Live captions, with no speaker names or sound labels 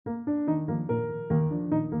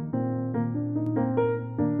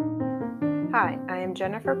I'm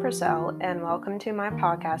Jennifer Purcell, and welcome to my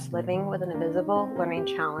podcast, Living with an Invisible Learning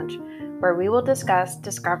Challenge, where we will discuss,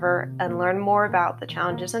 discover, and learn more about the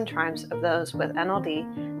challenges and triumphs of those with NLD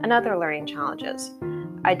and other learning challenges.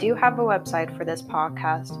 I do have a website for this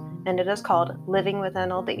podcast, and it is called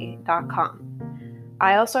livingwithnld.com.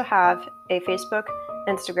 I also have a Facebook,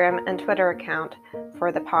 Instagram, and Twitter account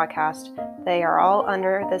for the podcast. They are all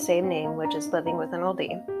under the same name, which is Living with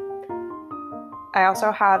NLD. I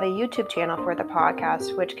also have a YouTube channel for the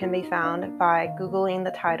podcast, which can be found by Googling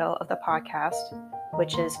the title of the podcast,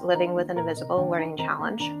 which is Living with an Invisible Learning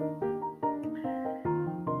Challenge.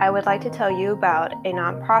 I would like to tell you about a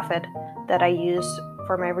nonprofit that I use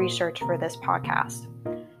for my research for this podcast.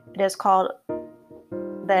 It is called the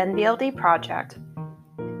NLD Project,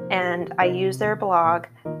 and I use their blog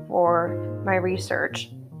for my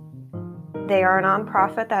research. They are a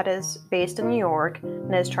nonprofit that is based in New York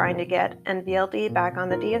and is trying to get NVLD back on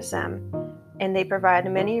the DSM, and they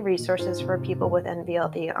provide many resources for people with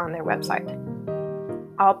NVLD on their website.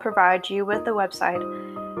 I'll provide you with the website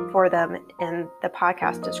for them in the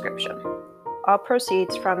podcast description. All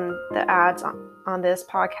proceeds from the ads on this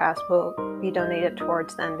podcast will be donated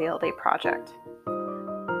towards the NVLD project.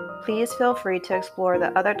 Please feel free to explore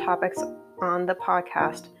the other topics on the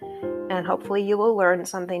podcast, and hopefully you will learn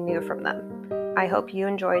something new from them. I hope you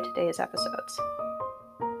enjoy today's episodes.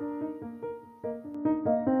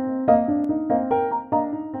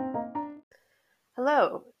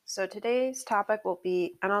 Hello, so today's topic will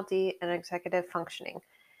be NLD and Executive Functioning.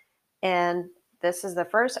 And this is the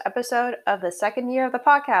first episode of the second year of the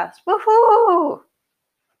podcast. Woohoo!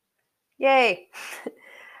 Yay!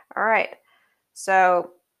 All right,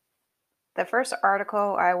 so the first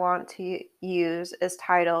article I want to use is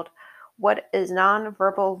titled, "What is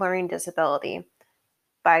Nonverbal Learning Disability?"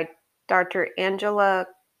 by Dr. Angela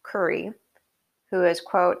Curry, who is,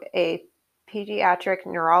 quote, a pediatric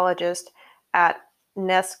neurologist at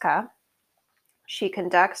NESCA. She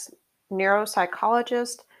conducts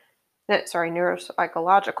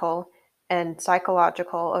neuropsychological and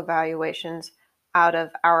psychological evaluations out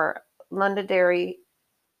of our Londonderry,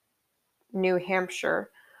 New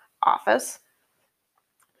Hampshire office.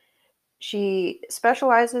 She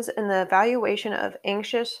specializes in the evaluation of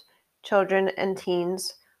anxious children and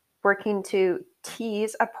teens, working to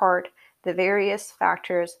tease apart the various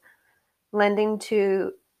factors lending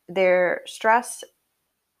to their stress,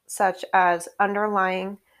 such as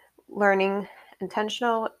underlying learning,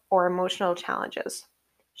 intentional, or emotional challenges.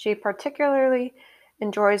 She particularly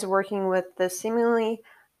enjoys working with the seemingly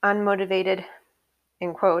unmotivated,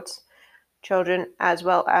 in quotes, children, as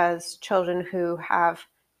well as children who have,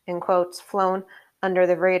 in quotes, flown under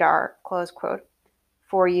the radar, close quote,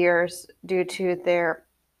 for years due to their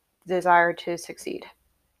desire to succeed,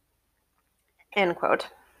 end quote.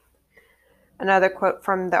 Another quote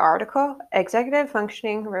from the article, executive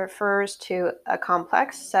functioning refers to a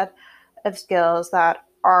complex set of skills that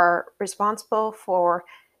are responsible for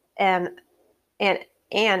an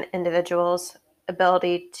individual's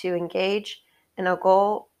ability to engage in a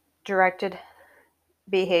goal-directed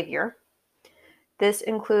behavior. This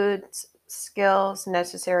includes skills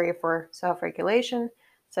necessary for self-regulation,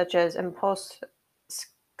 such as impulse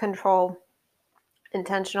control,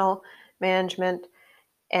 intentional management,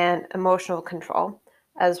 and emotional control,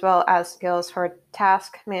 as well as skills for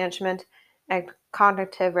task management and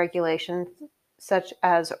cognitive regulation, such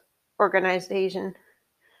as organizing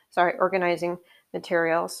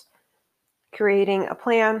materials, creating a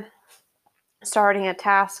plan, starting a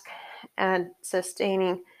task, and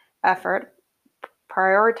sustaining effort,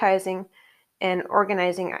 prioritizing and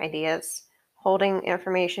organizing ideas, holding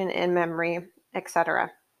information in memory,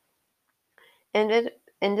 etc.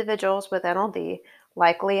 Individuals with NLD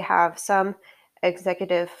likely have some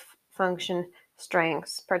executive function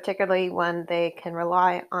strengths, particularly when they can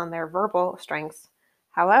rely on their verbal strengths.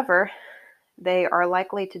 However, they are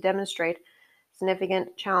likely to demonstrate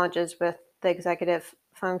significant challenges with the executive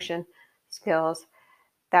function skills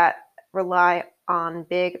that rely on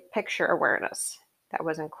big picture awareness, that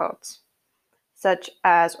was in quotes, such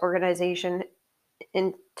as organization,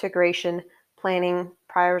 integration, planning,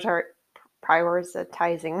 prioritizing,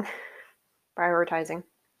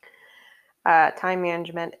 time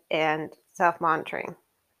management, and self-monitoring.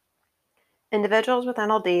 Individuals with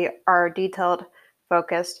NLD are detailed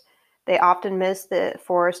focused. They often miss the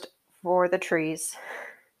forest for the trees.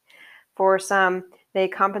 For some, they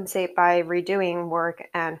compensate by redoing work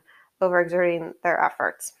and overexerting their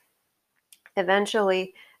efforts,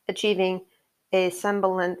 eventually achieving a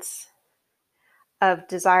semblance of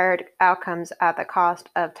desired outcomes at the cost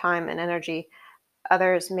of time and energy.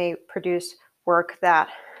 Others may produce work that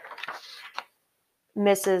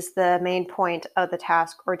misses the main point of the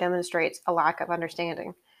task or demonstrates a lack of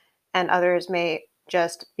understanding, and others may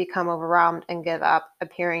just become overwhelmed and give up,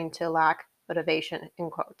 appearing to lack motivation, in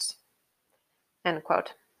quotes. End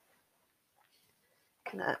quote.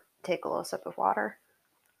 Gonna take a little sip of water.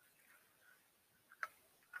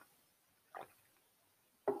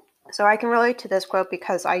 So I can relate to this quote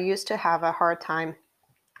because I used to have a hard time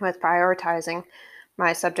with prioritizing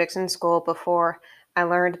my subjects in school before I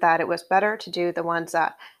learned that it was better to do the ones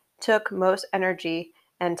that took most energy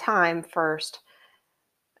and time first,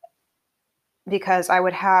 because I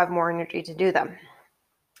would have more energy to do them.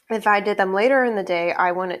 If I did them later in the day,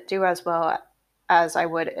 I wouldn't do as well as I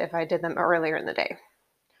would if I did them earlier in the day.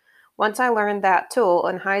 Once I learned that tool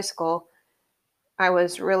in high school, I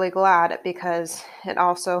was really glad, because it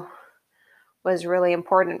also was really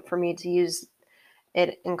important for me to use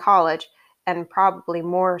it in college, and probably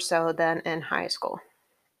more so than in high school.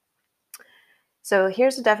 So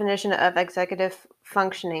here's a definition of executive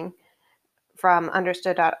functioning from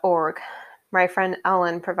understood.org. My friend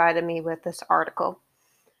Ellen provided me with this article.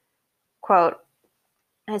 Quote,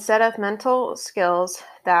 a set of mental skills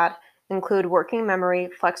that include working memory,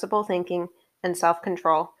 flexible thinking, and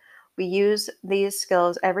self-control. We use these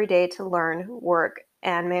skills every day to learn, work,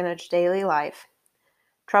 and manage daily life.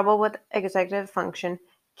 Trouble with executive function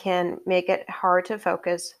can make it hard to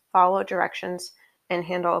focus, follow directions, and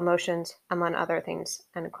handle emotions, among other things,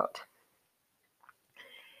 end quote.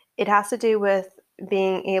 It has to do with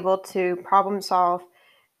being able to problem solve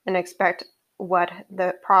and expect what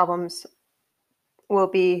the problems will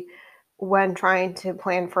be when trying to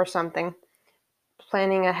plan for something,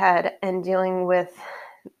 planning ahead, and dealing with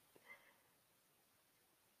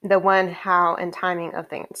the when, how, and timing of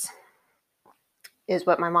things is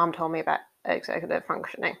what my mom told me about executive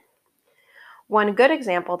functioning. One good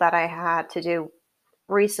example that I had to do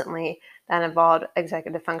recently that involved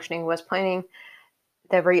executive functioning was planning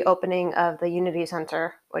the reopening of the Unity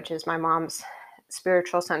Center, which is my mom's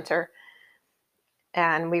spiritual center,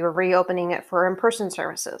 and we were reopening it for in-person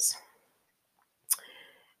services.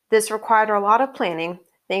 This required a lot of planning,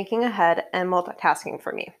 thinking ahead, and multitasking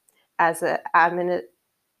for me as an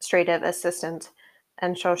administrative assistant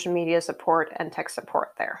and social media support and tech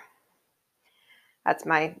support there. That's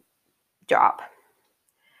my job.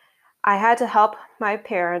 I had to help my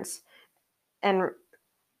parents and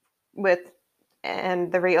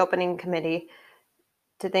the reopening committee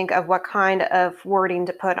to think of what kind of wording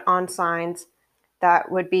to put on signs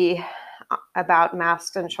that would be about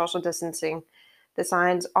masks and social distancing. The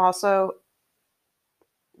signs also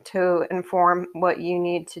to inform what you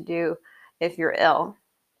need to do if you're ill.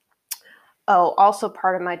 Oh, also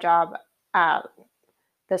part of my job at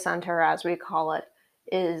the center, as we call it,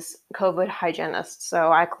 is COVID hygienist.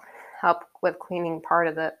 So I help with cleaning part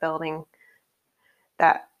of the building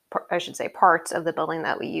that, I should say, parts of the building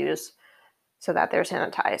that we use so that they're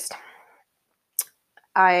sanitized.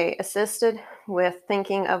 I assisted with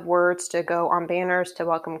thinking of words to go on banners to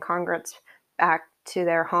welcome congregants back to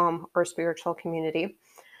their home or spiritual community.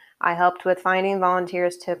 I helped with finding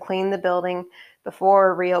volunteers to clean the building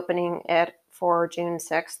before reopening it for June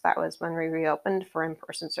 6th. That was when we reopened for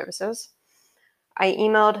in-person services. I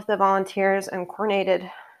emailed the volunteers and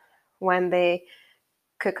coordinated when they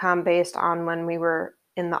could come based on when we were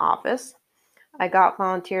in the office. I got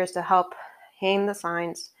volunteers to help hang the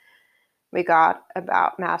signs we got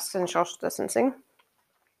about masks and social distancing.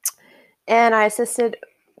 And I assisted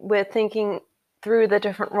with thinking through the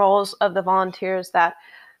different roles of the volunteers that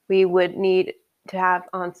we would need to have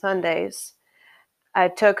on Sundays. I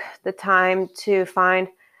took the time to find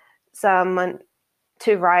someone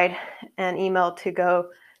to write an email to go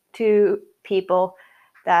to people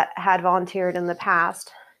that had volunteered in the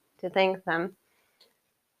past to thank them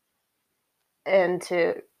and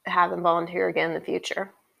to have them volunteer again in the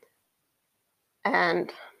future.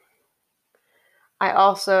 And I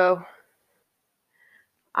also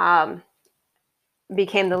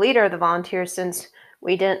became the leader of the volunteers, since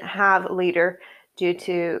we didn't have a leader due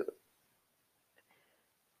to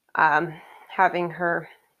having her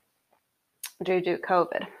due to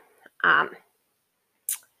COVID.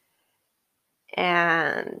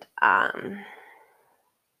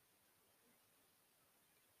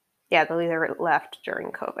 The leader left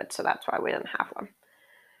during COVID, so that's why we didn't have one.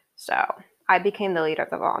 So I became the leader of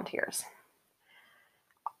the volunteers.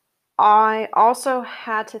 I also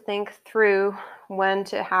had to think through when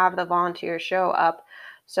to have the volunteers show up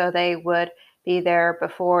so they would be there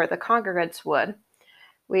before the congregants would.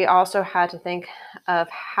 We also had to think of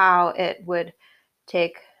how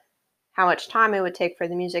much time it would take for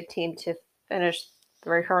the music team to finish the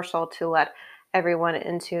rehearsal to let everyone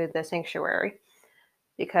into the sanctuary.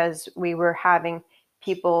 because we were having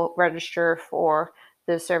people register for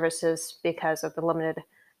the services because of the limited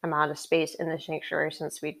amount of space in the sanctuary,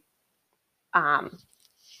 since we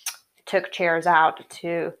took chairs out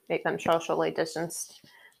to make them socially distanced.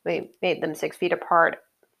 We made them 6 feet apart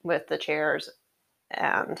with the chairs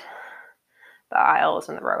and the aisles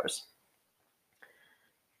and the rows.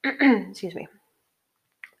 Excuse me.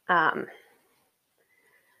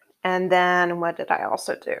 And then what did I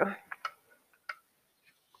also do?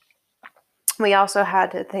 We also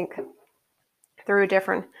had to think through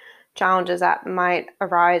different challenges that might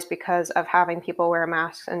arise because of having people wear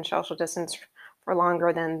masks and social distance for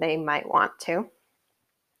longer than they might want to.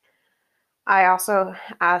 I also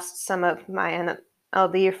asked some of my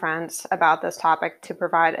NLD friends about this topic to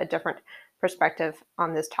provide a different perspective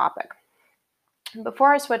on this topic.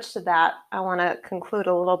 Before I switch to that, I want to conclude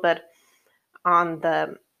a little bit on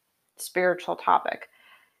the spiritual topic.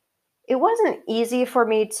 It wasn't easy for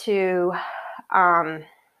me to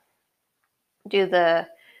do the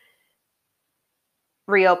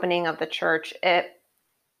reopening of the church. It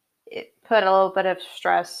put a little bit of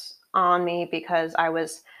stress on me because I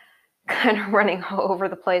was kind of running all over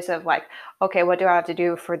the place of like, okay, what do I have to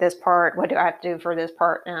do for this part? What do I have to do for this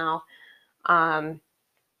part now?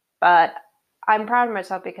 But I'm proud of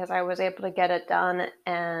myself because I was able to get it done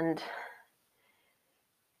and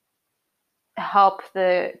help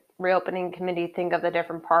the reopening committee think of the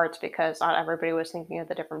different parts, because not everybody was thinking of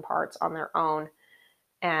the different parts on their own.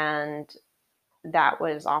 And that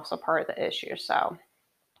was also part of the issue. So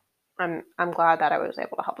I'm glad that I was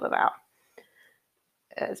able to help them out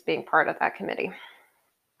as being part of that committee.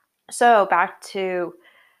 So back to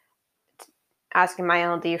asking my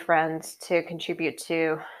NLD friends to contribute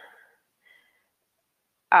to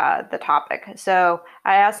the topic. So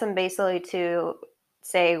I asked them basically to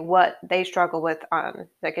say what they struggle with on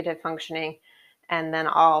executive functioning, and then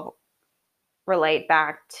I'll relate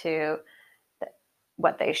back to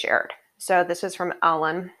what they shared. So this is from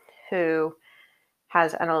Ellen, who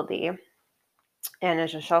has NLD and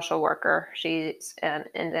is a social worker. She's in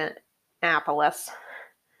Indianapolis.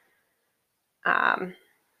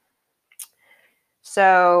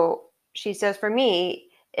 So she says, for me,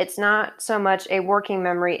 it's not so much a working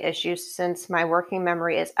memory issue since my working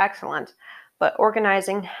memory is excellent, but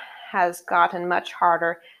organizing has gotten much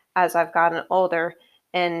harder as I've gotten older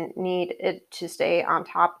and needed to stay on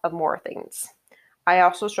top of more things. I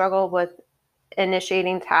also struggle with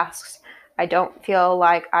initiating tasks I don't feel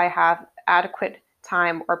like I have adequate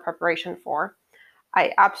time or preparation for.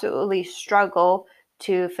 I absolutely struggle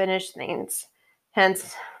to finish things,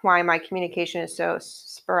 hence why my communication is so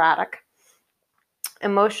sporadic.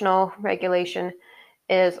 Emotional regulation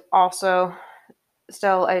is also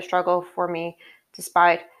still a struggle for me,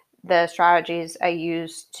 despite the strategies I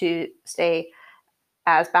use to stay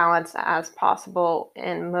as balanced as possible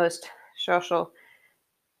in most social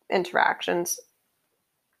interactions.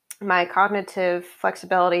 My cognitive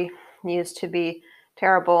flexibility used to be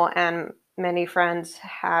terrible, and many friends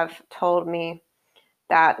have told me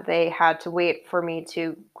that they had to wait for me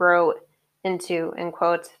to grow into, in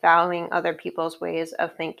quotes, valuing other people's ways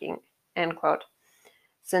of thinking, end quote,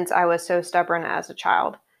 since I was so stubborn as a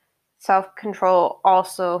child. Self-control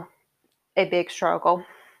also a big struggle.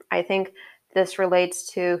 I think this relates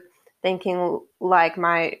to thinking like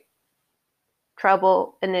my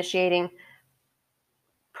trouble initiating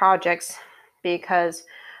projects because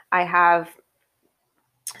I have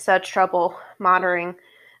such trouble monitoring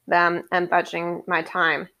them and budgeting my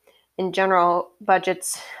time. In general,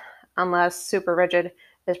 budgets, unless super rigid,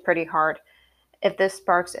 is pretty hard. If this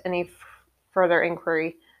sparks any further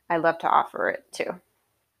inquiry, I'd love to offer it too.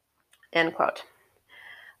 End quote.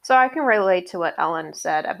 So I can relate to what Ellen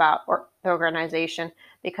said about the organization,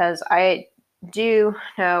 because I do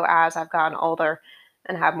know as I've gotten older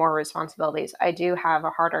and have more responsibilities, I do have a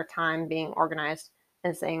harder time being organized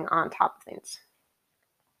and staying on top of things,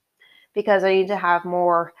 because I need to have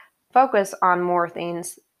more focus on more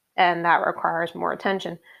things, and that requires more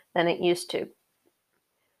attention than it used to.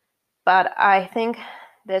 But I think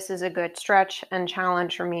this is a good stretch and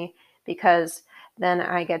challenge for me, because then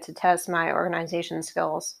I get to test my organization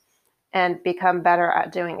skills and become better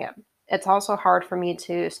at doing it. It's also hard for me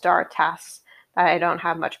to start tasks that I don't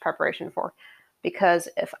have much preparation for, because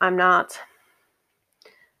if I'm not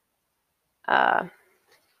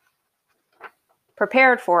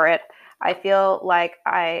prepared for it, I feel like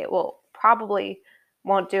I will probably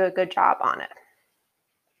won't do a good job on it.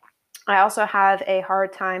 I also have a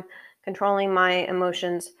hard time controlling my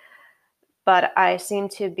emotions, but I seem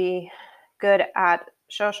to be good at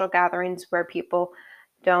social gatherings where people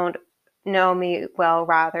don't know me well,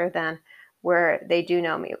 rather than where they do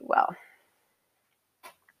know me well.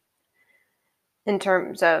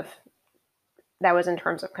 That was in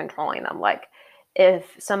terms of controlling them. Like,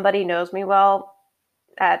 if somebody knows me well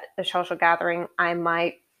at a social gathering, I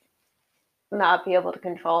might not be able to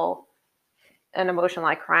control an emotion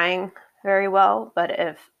like crying very well. But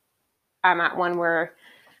if I'm at one where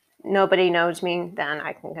nobody knows me, then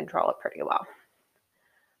I can control it pretty well.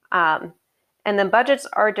 And then budgets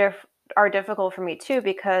are difficult for me too,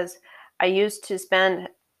 because I used to spend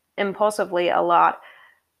impulsively a lot,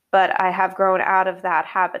 but I have grown out of that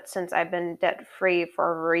habit since I've been debt free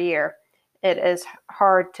for over a year. It is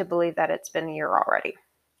hard to believe that it's been a year already.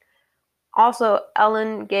 Also,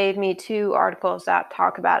 Ellen gave me 2 articles that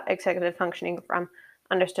talk about executive functioning from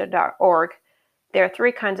understood.org. There are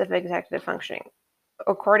 3 kinds of executive functioning.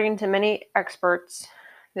 According to many experts,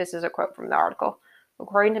 this is a quote from the article,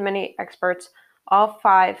 according to many experts, all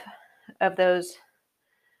 5 of those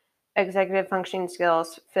executive functioning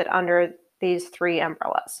skills fit under these 3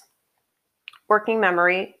 umbrellas. Working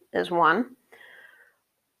memory is 1.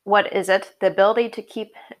 What is it? The ability to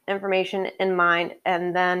keep information in mind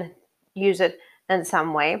and then use it in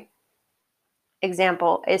some way.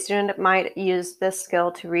 Example, a student might use this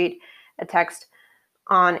skill to read a text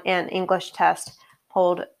on an English test,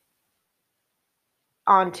 hold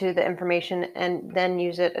onto the information, and then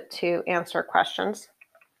use it to answer questions.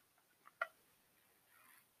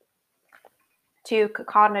 2,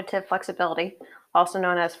 cognitive flexibility, also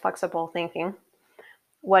known as flexible thinking.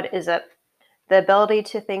 What is it? The ability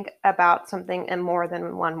to think about something in more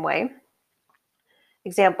than one way.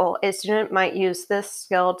 Example, a student might use this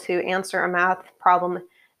skill to answer a math problem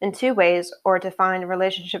in 2 ways or to find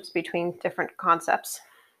relationships between different concepts.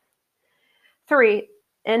 3,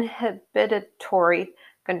 inhibitory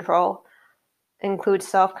control includes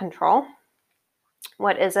self-control.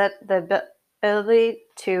 What is it? The ability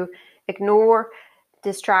to ignore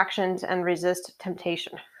distractions and resist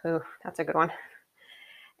temptation. Ooh, that's a good one.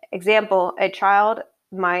 Example, a child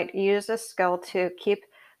might use this skill to keep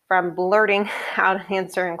from blurting out an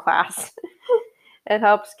answer in class. It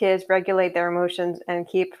helps kids regulate their emotions and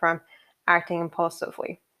keep from acting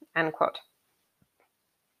impulsively, end quote.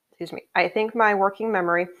 Excuse me. I think my working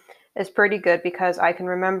memory is pretty good because I can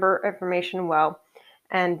remember information well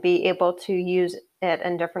and be able to use it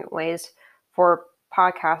in different ways for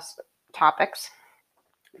podcast topics.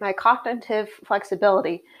 My cognitive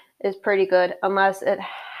flexibility is pretty good unless it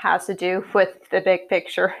has to do with the big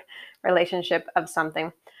picture relationship of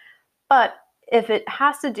something. But if it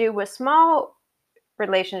has to do with small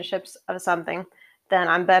relationships of something, then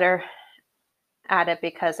I'm better at it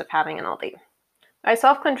because of having NLD. My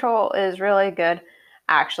self-control is really good,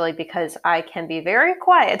 actually, because I can be very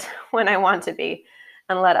quiet when I want to be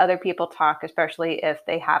and let other people talk, especially if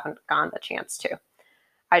they haven't gotten the chance to.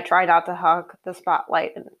 I try not to hog the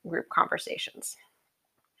spotlight in group conversations.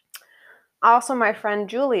 Also, my friend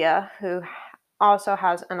Julia, who also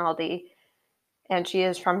has NLD, and she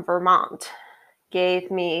is from Vermont,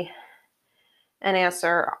 gave me an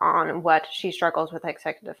answer on what she struggles with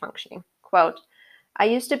executive functioning. Quote, I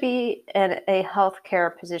used to be in a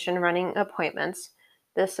healthcare position running appointments.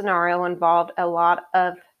 This scenario involved a lot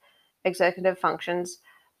of executive functions,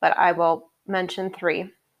 but I will mention 3.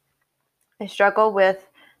 I struggle with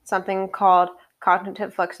something called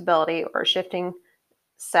cognitive flexibility or shifting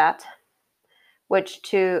set, which,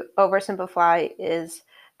 to oversimplify, is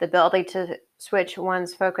the ability to switch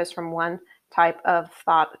one's focus from one type of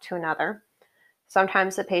thought to another.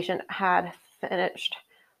 Sometimes the patient had finished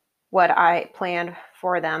what I planned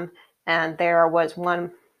for them, and there was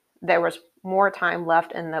more time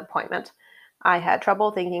left in the appointment. I had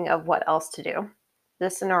trouble thinking of what else to do.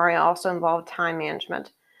 This scenario also involved time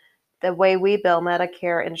management. The way we bill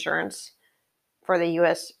Medicare insurance for the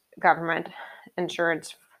U.S. government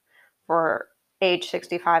insurance for age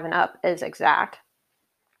 65 and up is exact.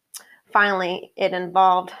 Finally, it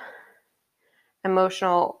involved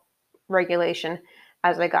emotional regulation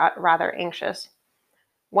as I got rather anxious.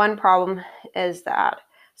 One problem is that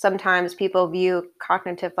sometimes people view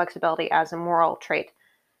cognitive flexibility as a moral trait.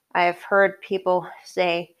 I have heard people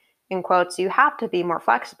say, in quotes, you have to be more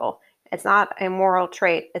flexible. It's not a moral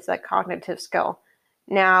trait, it's a cognitive skill.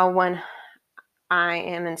 Now, when I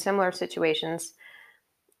am in similar situations,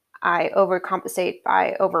 I overcompensate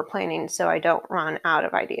by overplanning so I don't run out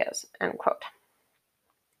of ideas, end quote.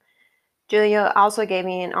 Julia also gave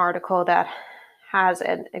me an article that has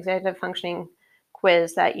an executive functioning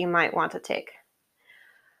quiz that you might want to take.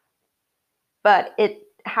 But it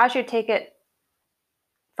has you take it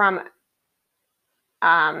from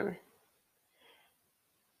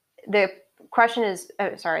the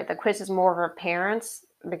quiz is more for parents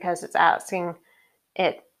because it's asking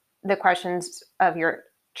the questions of your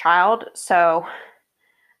child. So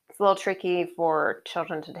it's a little tricky for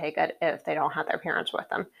children to take it if they don't have their parents with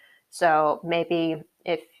them. So maybe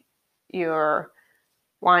if you're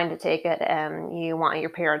wanting to take it and you want your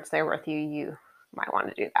parents there with you, you might want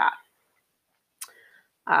to do that.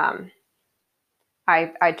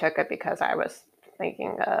 I took it because I was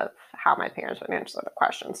thinking of how my parents would answer the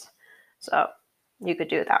questions. So you could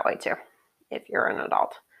do it that way too if you're an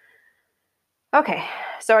adult. Okay,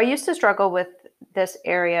 so I used to struggle with this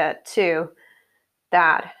area too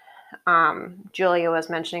that Julia was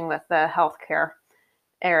mentioning with the healthcare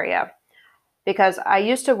area, because I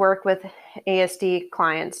used to work with ASD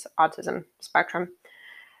clients, autism spectrum,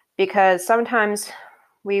 because sometimes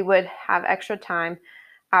we would have extra time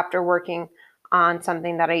after working on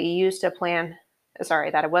something that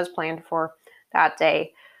that was planned for that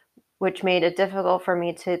day, which made it difficult for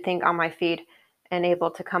me to think on my feet and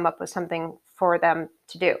able to come up with something for them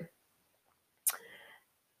to do.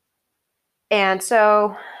 And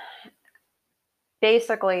so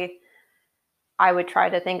basically, I would try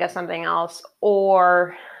to think of something else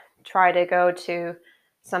or try to go to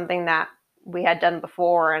something that we had done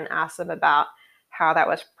before and ask them about how that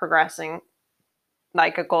was progressing,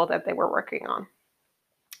 like a goal that they were working on.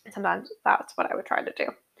 Sometimes that's what I would try to do.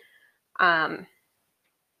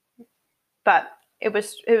 But it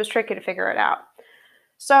was tricky to figure it out.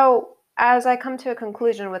 So as I come to a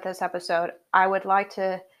conclusion with this episode, I would like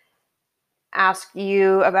to ask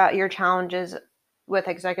you about your challenges with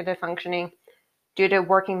executive functioning due to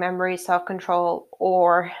working memory, self-control,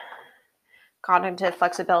 or cognitive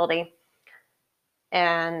flexibility,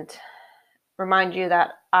 and remind you that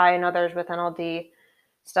I and others with NLD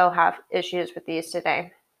still have issues with these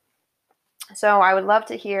today. So I would love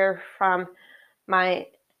to hear from my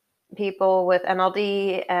people with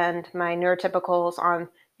NLD and my neurotypicals on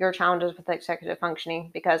your challenges with executive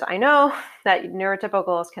functioning, because I know that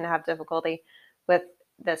neurotypicals can have difficulty with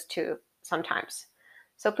this too sometimes.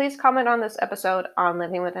 So please comment on this episode on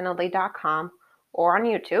livingwithnld.com or on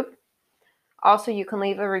YouTube. Also, you can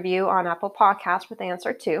leave a review on Apple Podcasts with the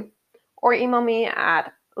answer to, or email me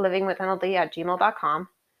at livingwithnld@gmail.com.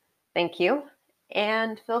 Thank you,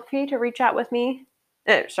 and feel free to reach out with me.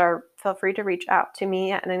 Feel free to reach out to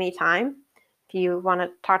me at any time if you want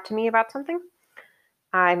to talk to me about something.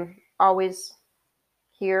 I'm always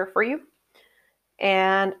here for you.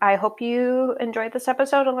 And I hope you enjoyed this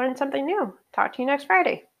episode and learned something new. Talk to you next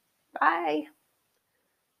Friday. Bye.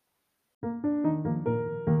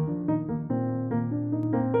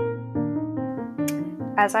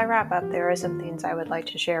 As I wrap up, there are some things I would like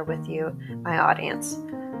to share with you, my audience.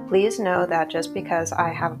 Please know that just because I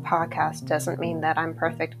have a podcast doesn't mean that I'm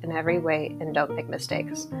perfect in every way and don't make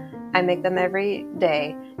mistakes. I make them every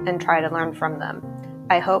day and try to learn from them.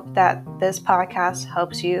 I hope that this podcast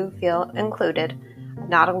helps you feel included,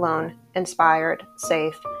 not alone, inspired,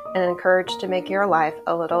 safe, and encouraged to make your life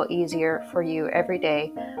a little easier for you every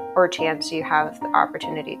day or chance you have the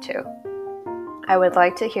opportunity to. I would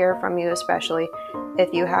like to hear from you, especially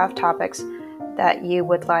if you have topics that you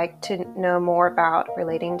would like to know more about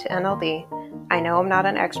relating to NLD. I know I'm not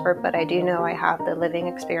an expert, but I do know I have the living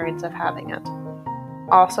experience of having it.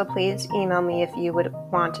 Also, please email me if you would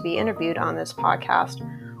want to be interviewed on this podcast,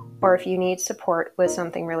 or if you need support with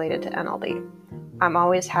something related to NLD. I'm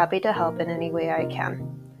always happy to help in any way I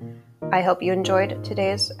can. I hope you enjoyed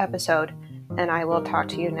today's episode, and I will talk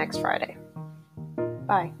to you next Friday.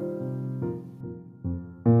 Bye.